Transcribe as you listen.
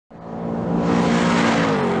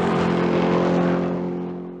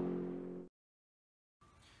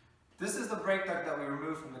This is the brake duct that we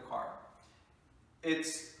removed from the car.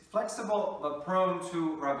 It's flexible but prone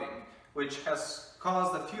to rubbing, which has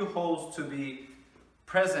caused a few holes to be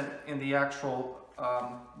present in the actual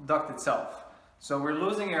duct itself. So we're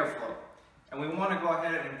losing airflow, and we want to go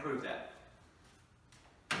ahead and improve that.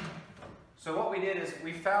 So what we did is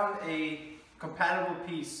we found a compatible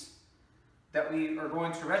piece that we are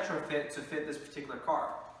going to retrofit to fit this particular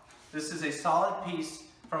car. This is a solid piece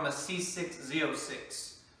from a C6 Z06.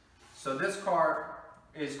 So this car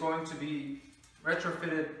is going to be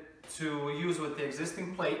retrofitted to use with the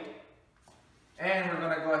existing plate, and we're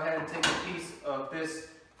going to go ahead and take a piece of this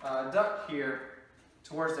duct here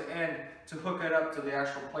towards the end to hook it up to the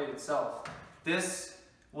actual plate itself. This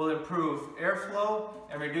will improve airflow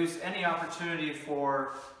and reduce any opportunity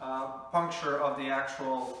for puncture of the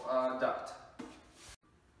actual duct.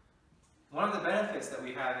 One of the benefits that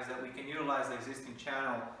we have is that we can utilize the existing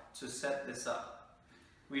channel to set this up.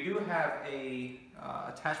 We do have a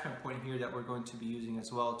attachment point here that we're going to be using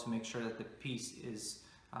as well to make sure that the piece is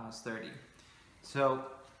sturdy. So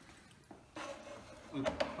we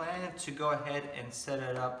plan to go ahead and set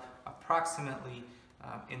it up approximately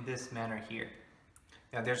in this manner here.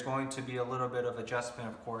 Now there's going to be a little bit of adjustment,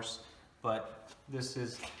 of course, but this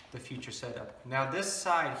is the future setup. Now this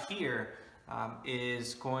side here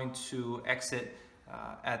is going to exit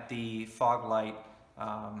at the fog light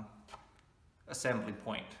assembly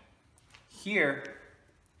point. Here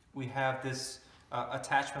we have this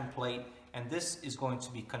attachment plate, and this is going to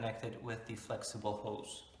be connected with the flexible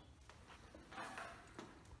hose.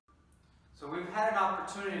 So we've had an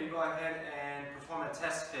opportunity to go ahead and perform a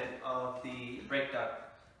test fit of the brake duct,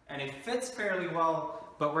 and it fits fairly well,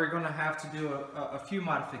 but we're going to have to do a few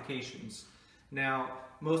modifications. Now,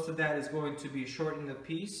 most of that is going to be shortening the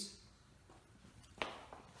piece,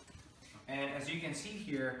 and as you can see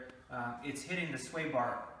here, it's hitting the sway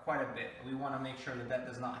bar quite a bit. We want to make sure that that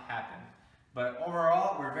does not happen. But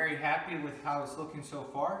overall, we're very happy with how it's looking so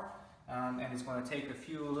far, and it's going to take a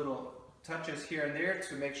few little touches here and there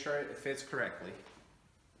to make sure it fits correctly.